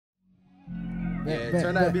Yeah,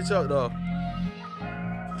 turn that bitch up though.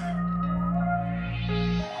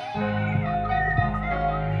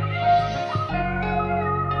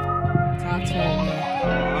 Talk to him, man.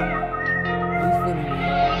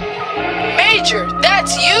 Major,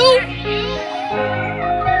 that's you?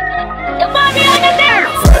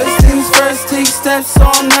 First things first, take steps so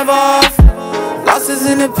I'm never off. Losses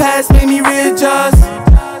in the past made me readjust.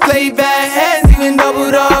 Play bad hands, even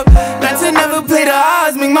doubled up. Learned to never play the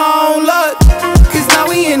odds, make my own luck. Cause now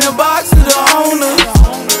we in the box to the owner.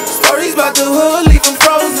 Stories about the hood, leave them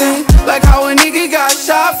frozen. Like how a nigga got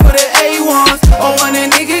shot for the A1s, or when a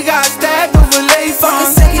nigga got stabbed over lay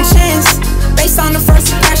phones. A second chance, based on the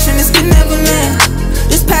first impression, it's benevolent.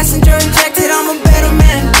 This passenger ejected, I'm a better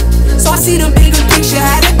man. So I see the bigger picture,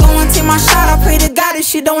 had to go and take my shot. I pray to God this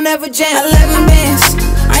shit don't ever jam. 11 bands,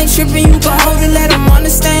 I ain't tripping, you can hold it, let them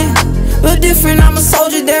understand. But different, I'm a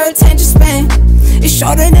soldier, their attention span. It's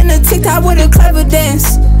shorter than a TikTok with a clever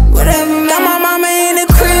dance. Whatever, man. Got my mama in the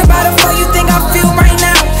crib, how the fuck you think I feel right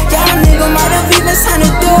now? Y'all nigga might have even signed a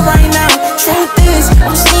deal right now. Truth is,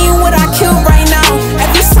 I'm seeing what I kill right now.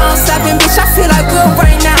 Every song slapping, bitch, I feel like good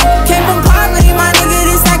right now. Came from poverty, my nigga,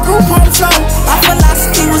 this that group home show. My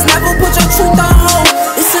philosophy was never put your truth on hold.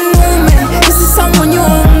 It's a new man, this is someone you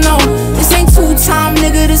don't know. This ain't two-time,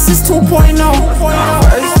 nigga, this is 2.0.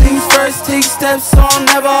 First things first, take steps so I'm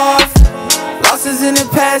never off. Losses in the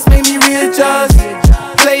past made me readjust.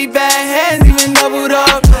 Play bad hands, even doubled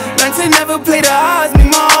up. Learned to never play the odds,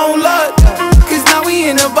 make my own luck. Cause now we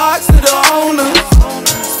in the box to the owner.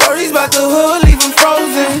 Stories about the hood, leave them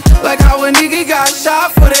frozen. Like how a nigga got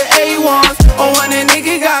shot for the A1s, or when a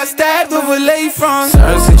nigga got stabbed over lay fronts.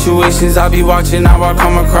 Certain situations I be watching, how I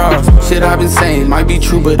come across. Shit I been saying might be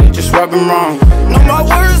true, but it just rubbing wrong. No, my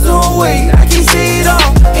words don't wait, I can't say it all.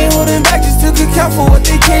 Ain't holding back, just took account for what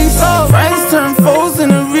they can't solve. Friends turn foes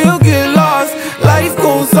and the real get lost. Life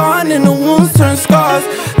goes on and the wounds turn scars.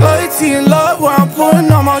 Loyalty and love, where I'm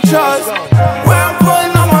putting all my trust. Where I'm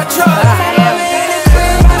putting all my trust.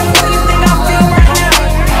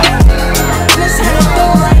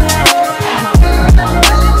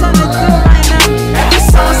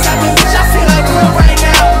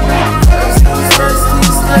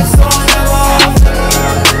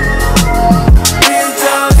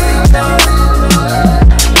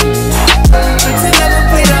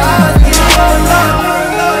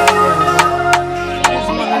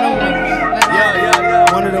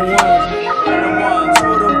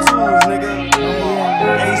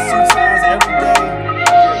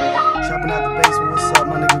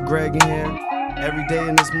 Every day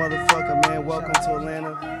in this motherfucker, man. Welcome to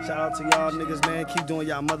Atlanta. Shout out to y'all niggas, man. Keep doing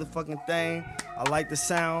y'all motherfucking thing. I like the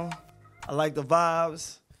sound. I like the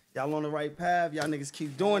vibes. Y'all on the right path. Y'all niggas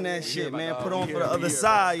keep doing that shit, man. Put on for the other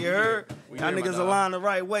side, you heard? Y'all niggas align the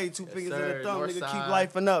right way. Two fingers in the thumb, nigga. Keep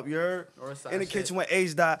lifing up, you heard? In the kitchen with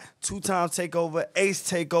HDot. 2-time takeover. Ace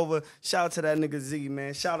takeover. Shout out to that nigga Z,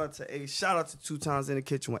 man. Shout out to Ace. Shout out to 2 times in the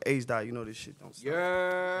kitchen with HDot. You know this shit don't stop. Yeah,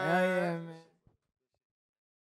 man.